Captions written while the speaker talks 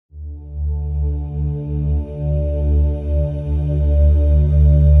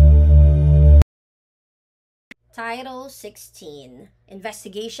Title 16,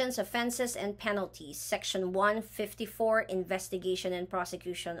 Investigations, Offenses, and Penalties, Section 154, Investigation and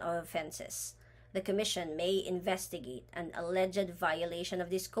Prosecution of Offenses. The Commission may investigate an alleged violation of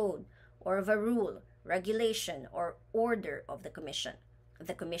this code or of a rule, regulation, or order of the Commission.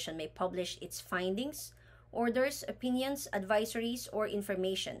 The Commission may publish its findings, orders, opinions, advisories, or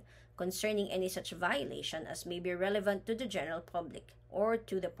information concerning any such violation as may be relevant to the general public or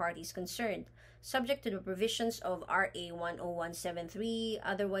to the parties concerned, subject to the provisions of RA 10173,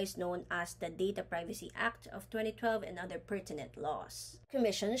 otherwise known as the Data Privacy Act of 2012 and other pertinent laws. The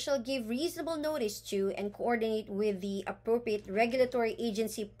Commission shall give reasonable notice to and coordinate with the appropriate regulatory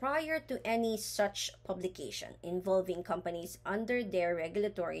agency prior to any such publication involving companies under their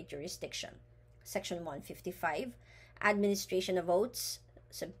regulatory jurisdiction. Section 155, Administration of Oaths,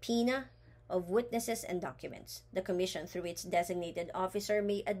 Subpoena of Witnesses and Documents. The Commission, through its designated officer,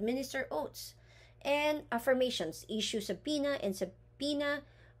 may administer oaths and affirmations, issue subpoena and subpoena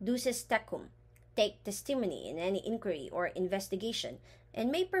duces tecum, take testimony in any inquiry or investigation,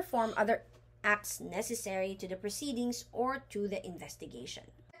 and may perform other acts necessary to the proceedings or to the investigation.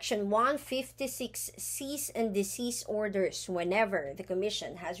 Section 156, Cease and Desist Orders. Whenever the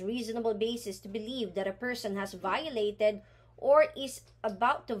Commission has reasonable basis to believe that a person has violated or is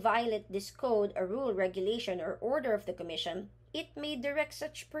about to violate this code, a rule, regulation, or order of the Commission, it may direct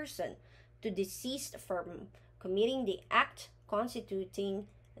such person to desist from committing the act constituting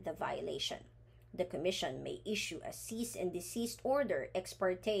the violation. The Commission may issue a cease and desist order ex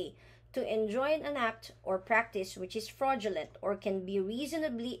parte to enjoin an act or practice which is fraudulent or can be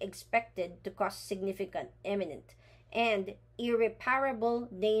reasonably expected to cause significant, imminent, and irreparable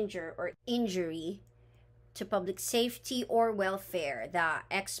danger or injury to public safety or welfare. The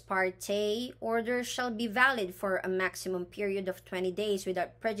ex parte order shall be valid for a maximum period of 20 days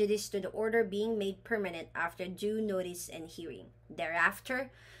without prejudice to the order being made permanent after due notice and hearing.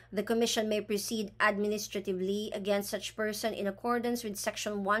 Thereafter, the Commission may proceed administratively against such person in accordance with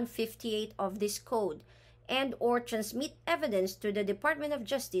Section 158 of this Code and or transmit evidence to the Department of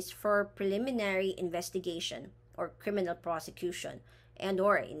Justice for preliminary investigation or criminal prosecution, and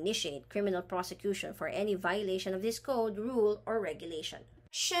or initiate criminal prosecution for any violation of this code, rule, or regulation.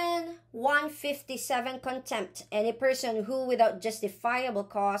 Section 157, Contempt. Any person who, without justifiable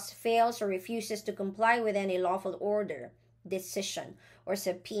cause, fails or refuses to comply with any lawful order, decision, or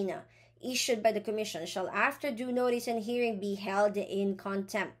subpoena issued by the Commission shall, after due notice and hearing, be held in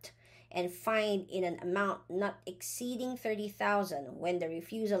contempt and fined in an amount not exceeding 30,000 when the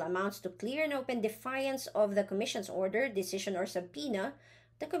refusal amounts to clear and open defiance of the Commission's order, decision, or subpoena.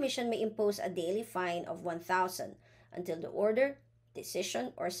 The Commission may impose a daily fine of 1,000 until the order,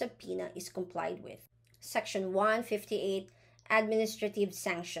 decision, or subpoena is complied with. Section 158, Administrative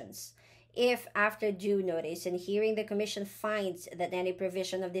Sanctions. If, after due notice and hearing, the Commission finds that any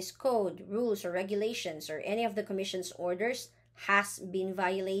provision of this code, rules, or regulations, or any of the Commission's orders has been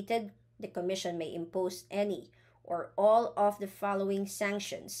violated, the Commission may impose any or all of the following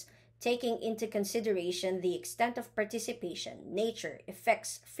sanctions, taking into consideration the extent of participation, nature,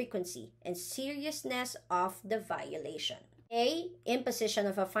 effects, frequency, and seriousness of the violation. A. Imposition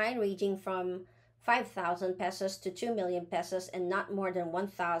of a fine ranging from 5,000 pesos to 2 million pesos and not more than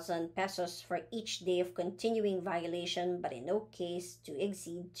 1,000 pesos for each day of continuing violation, but in no case to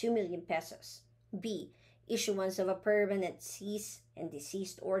exceed 2 million pesos. B. Issuance of a permanent cease and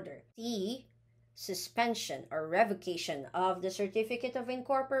desist order. C. Suspension or revocation of the certificate of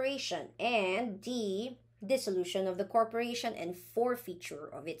incorporation. And D. Dissolution of the corporation and forfeiture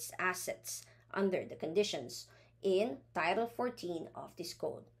of its assets under the conditions in Title 14 of this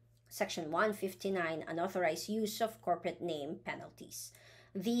code. Section 159, Unauthorized Use of Corporate Name Penalties.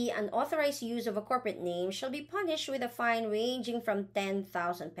 The unauthorized use of a corporate name shall be punished with a fine ranging from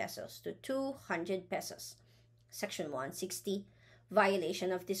 10,000 pesos to 200 pesos. Section 160,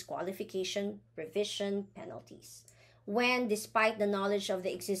 Violation of Disqualification Provision Penalties. When, despite the knowledge of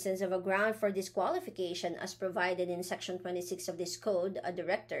the existence of a ground for disqualification as provided in Section 26 of this Code, a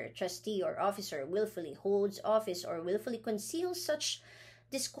director, trustee, or officer willfully holds office or willfully conceals such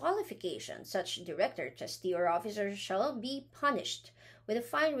disqualification, such director, trustee, or officer shall be punished with a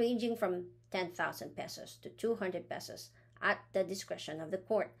fine ranging from 10,000 pesos to 200 pesos at the discretion of the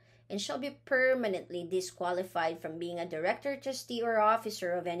court, and shall be permanently disqualified from being a director, trustee, or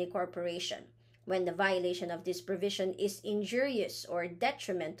officer of any corporation when the violation of this provision is injurious or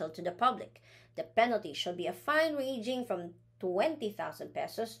detrimental to the public. The penalty shall be a fine ranging from 20,000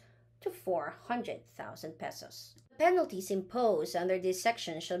 pesos to 400,000 pesos. Penalties imposed under this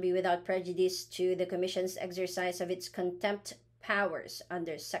section shall be without prejudice to the Commission's exercise of its contempt powers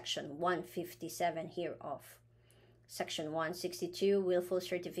under Section 157 hereof. Section 162, willful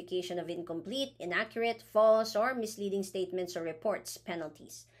certification of incomplete, inaccurate, false, or misleading statements or reports,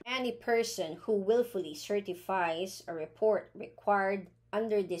 penalties. Any person who willfully certifies a report required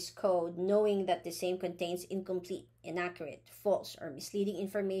under this code, knowing that the same contains incomplete, inaccurate, false, or misleading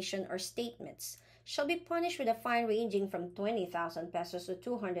information or statements, shall be punished with a fine ranging from 20,000 pesos to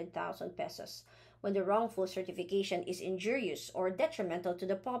 200,000 pesos when the wrongful certification is injurious or detrimental to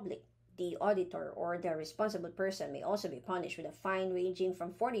the public. The auditor or the responsible person may also be punished with a fine ranging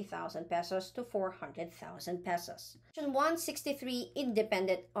from 40,000 pesos to 400,000 pesos. Section 163,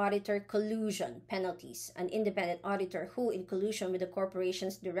 independent auditor collusion, penalties. An independent auditor who, in collusion with the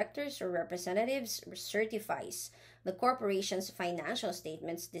corporation's directors or representatives, certifies the corporation's financial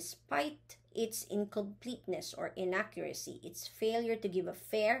statements despite its incompleteness or inaccuracy, its failure to give a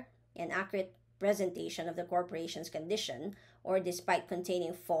fair and accurate presentation of the corporation's condition, or despite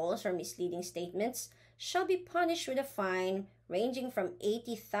containing false or misleading statements, shall be punished with a fine ranging from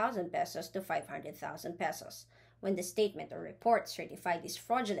 80,000 pesos to 500,000 pesos. When the statement or report certified is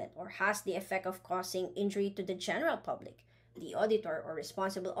fraudulent or has the effect of causing injury to the general public, the auditor or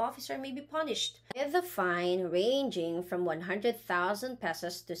responsible officer may be punished with a fine ranging from 100,000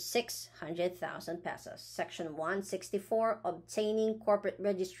 pesos to 600,000 pesos. Section 164, obtaining corporate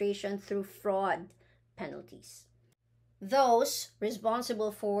registration through fraud, penalties. Those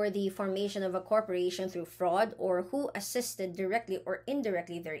responsible for the formation of a corporation through fraud or who assisted directly or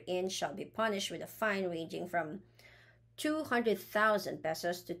indirectly therein shall be punished with a fine ranging from 200,000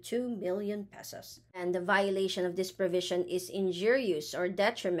 pesos to 2 million pesos. And the violation of this provision is injurious or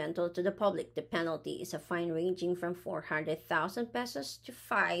detrimental to the public. The penalty is a fine ranging from 400,000 pesos to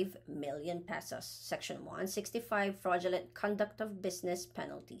 5 million pesos. Section 165, fraudulent conduct of business,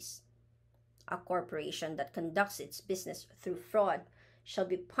 penalties. A corporation that conducts its business through fraud shall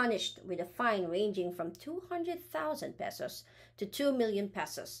be punished with a fine ranging from 200,000 pesos to 2 million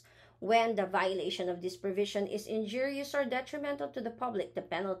pesos. When the violation of this provision is injurious or detrimental to the public, the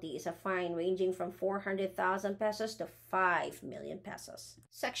penalty is a fine ranging from 400,000 pesos to 5 million pesos.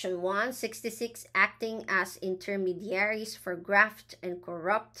 Section 166, acting as intermediaries for graft and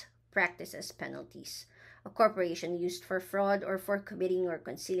corrupt practices, penalties. A corporation used for fraud or for committing or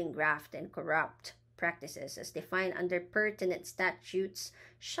concealing graft and corrupt practices as defined under pertinent statutes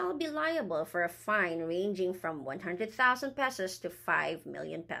shall be liable for a fine ranging from 100,000 pesos to 5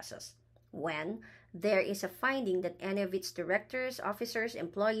 million pesos when there is a finding that any of its directors, officers,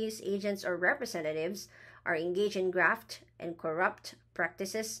 employees, agents, or representatives are engaged in graft and corrupt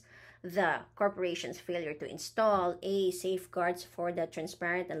practices, the corporation's failure to install A, safeguards for the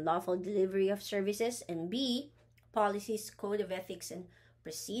transparent and lawful delivery of services, and B, policies, code of ethics, and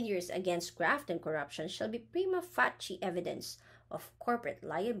procedures against graft and corruption shall be prima facie evidence of corporate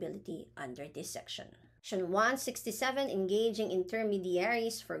liability under this section. Section 167, engaging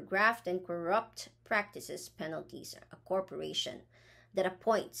intermediaries for graft and corrupt practices, penalties. A corporation that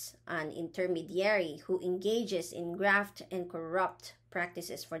appoints an intermediary who engages in graft and corrupt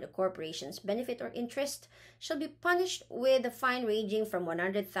practices for the corporation's benefit or interest shall be punished with a fine ranging from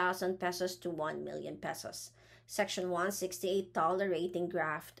 100,000 pesos to 1 million pesos. Section 168, tolerating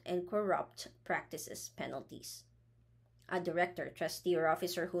graft and corrupt practices, penalties. A director, trustee, or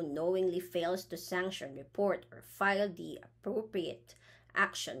officer who knowingly fails to sanction, report, or file the appropriate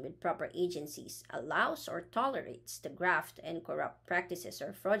action with proper agencies allows or tolerates the graft and corrupt practices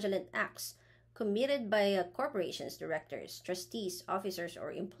or fraudulent acts committed by a corporation's directors, trustees, officers,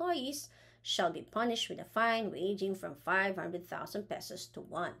 or employees shall be punished with a fine ranging from 500,000 pesos to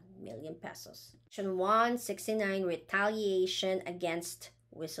 1 million pesos. Section 169, retaliation against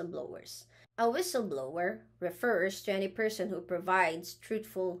whistleblowers. A whistleblower refers to any person who provides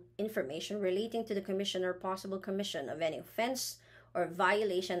truthful information relating to the commission or possible commission of any offense or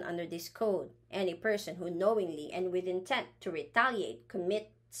violation under this code. Any person who knowingly and with intent to retaliate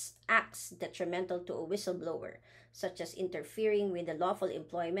commits acts detrimental to a whistleblower, such as interfering with the lawful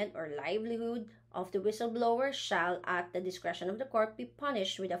employment or livelihood of the whistleblower, shall, at the discretion of the court, be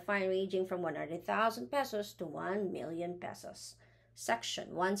punished with a fine ranging from 100,000 pesos to 1 million pesos.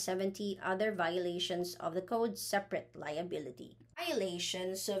 Section 170, other violations of the code, separate liability.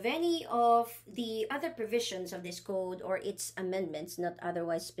 Violations of any of the other provisions of this code or its amendments not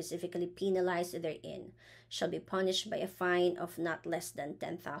otherwise specifically penalized therein shall be punished by a fine of not less than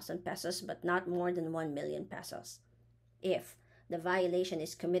 10,000 pesos but not more than 1 million pesos. If the violation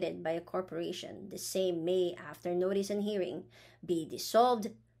is committed by a corporation, the same may, after notice and hearing, be dissolved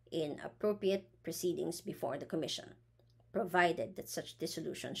in appropriate proceedings before the commission, provided that such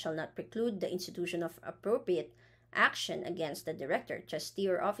dissolution shall not preclude the institution of appropriate action against the director, trustee,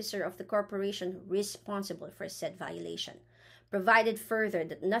 or officer of the corporation responsible for said violation. Provided further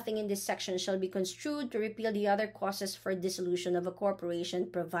that nothing in this section shall be construed to repeal the other causes for dissolution of a corporation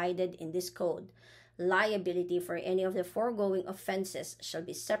provided in this code. Liability for any of the foregoing offenses shall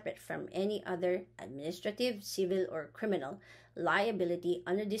be separate from any other administrative, civil, or criminal liability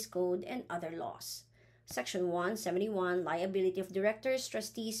under this code and other laws. Section 171, liability of directors,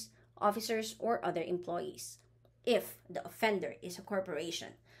 trustees, officers, or other employees. If the offender is a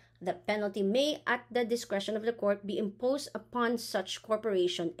corporation, the penalty may, at the discretion of the court, be imposed upon such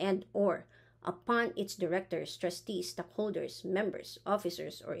corporation and or upon its directors, trustees, stockholders, members,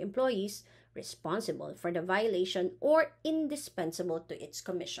 officers, or employees responsible for the violation or indispensable to its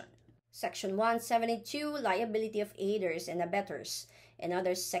commission. Section 172, liability of aiders and abettors and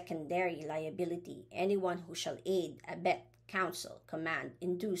other secondary liability. Anyone who shall aid, abet, counsel, command,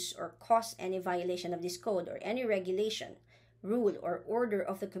 induce, or cause any violation of this code or any regulation, rule, or order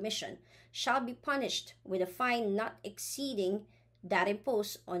of the commission shall be punished with a fine not exceeding that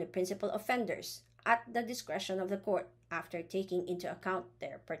imposed on the principal offenders at the discretion of the court after taking into account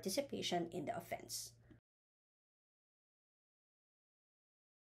their participation in the offense.